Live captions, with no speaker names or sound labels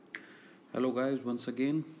Hello, guys, once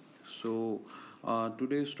again.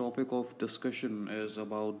 Today's topic of discussion is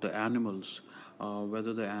about the animals,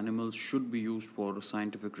 whether the animals should be used for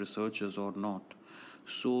scientific researches or not.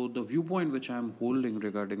 So, the viewpoint which I'm holding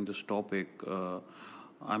regarding this topic,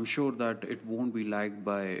 I'm sure that it won't be liked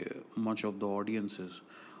by much of the audiences.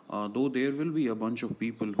 Though there will be a bunch of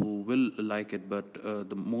people who will like it, but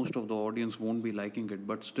the most of the audience won't be liking it.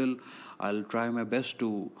 But still, I'll try my best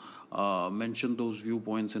to mention those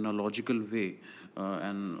viewpoints in a logical way,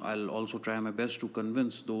 and I'll also try my best to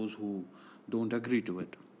convince those who don't agree to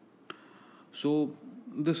it. So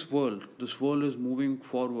this world is moving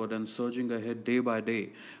forward and surging ahead day by day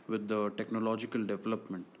with the technological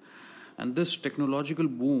development. And this technological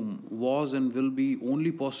boom was and will be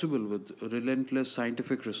only possible with relentless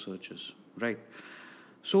scientific researches, right?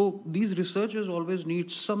 So these researchers always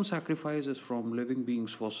need some sacrifices from living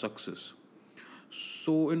beings for success.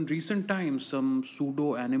 So, in recent times, some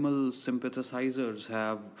pseudo animal sympathizers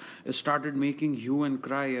have started making hue and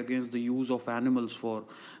cry against the use of animals for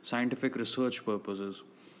scientific research purposes.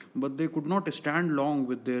 But they could not stand long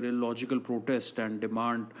with their illogical protest and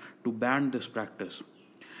demand to ban this practice.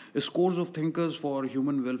 Scores of thinkers for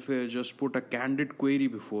human welfare just put a candid query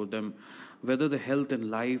before them whether the health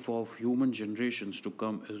and life of human generations to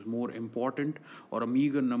come is more important or a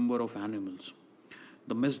meager number of animals.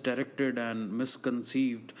 The misdirected and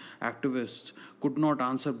misconceived activists could not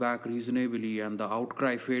answer back reasonably, and the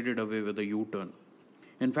outcry faded away with a U turn.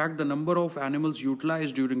 In fact, the number of animals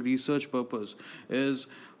utilized during research purpose is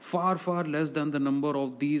far, far less than the number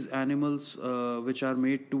of these animals which are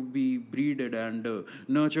made to be breeded and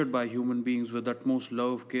nurtured by human beings with utmost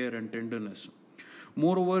love, care, and tenderness.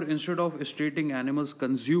 Moreover, instead of stating animals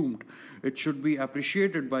consumed, it should be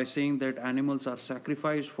appreciated by saying that animals are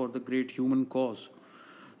sacrificed for the great human cause.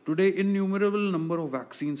 Today, innumerable number of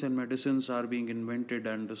vaccines and medicines are being invented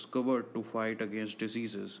and discovered to fight against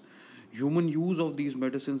diseases. Human use of these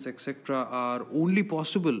medicines, etc., are only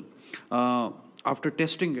possible after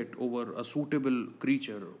testing it over a suitable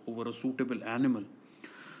creature, over a suitable animal.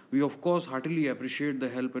 We, of course, heartily appreciate the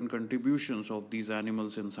help and contributions of these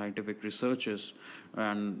animals in scientific researches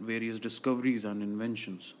and various discoveries and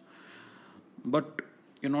inventions. But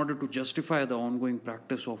in order to justify the ongoing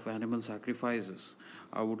practice of animal sacrifices,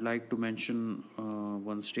 I would like to mention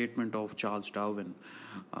one statement of Charles Darwin.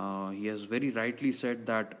 He has very rightly said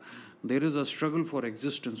that there is a struggle for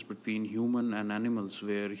existence between human and animals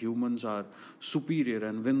where humans are superior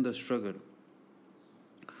and win the struggle.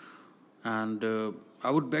 And I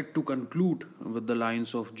would beg to conclude with the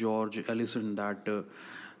lines of George Ellison that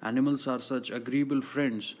animals are such agreeable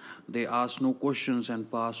friends, they ask no questions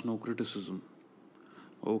and pass no criticism.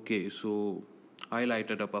 Okay, so I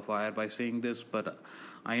lighted up a fire by saying this, but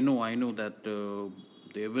I know that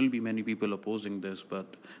there will be many people opposing this,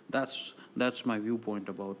 but that's my viewpoint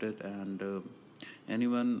about it. And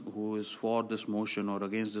anyone who is for this motion or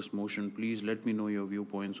against this motion, please let me know your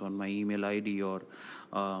viewpoints on my email ID, or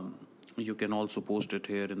you can also post it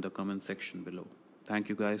here in the comment section below. Thank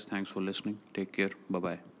you, guys. Thanks for listening. Take care. Bye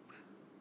bye.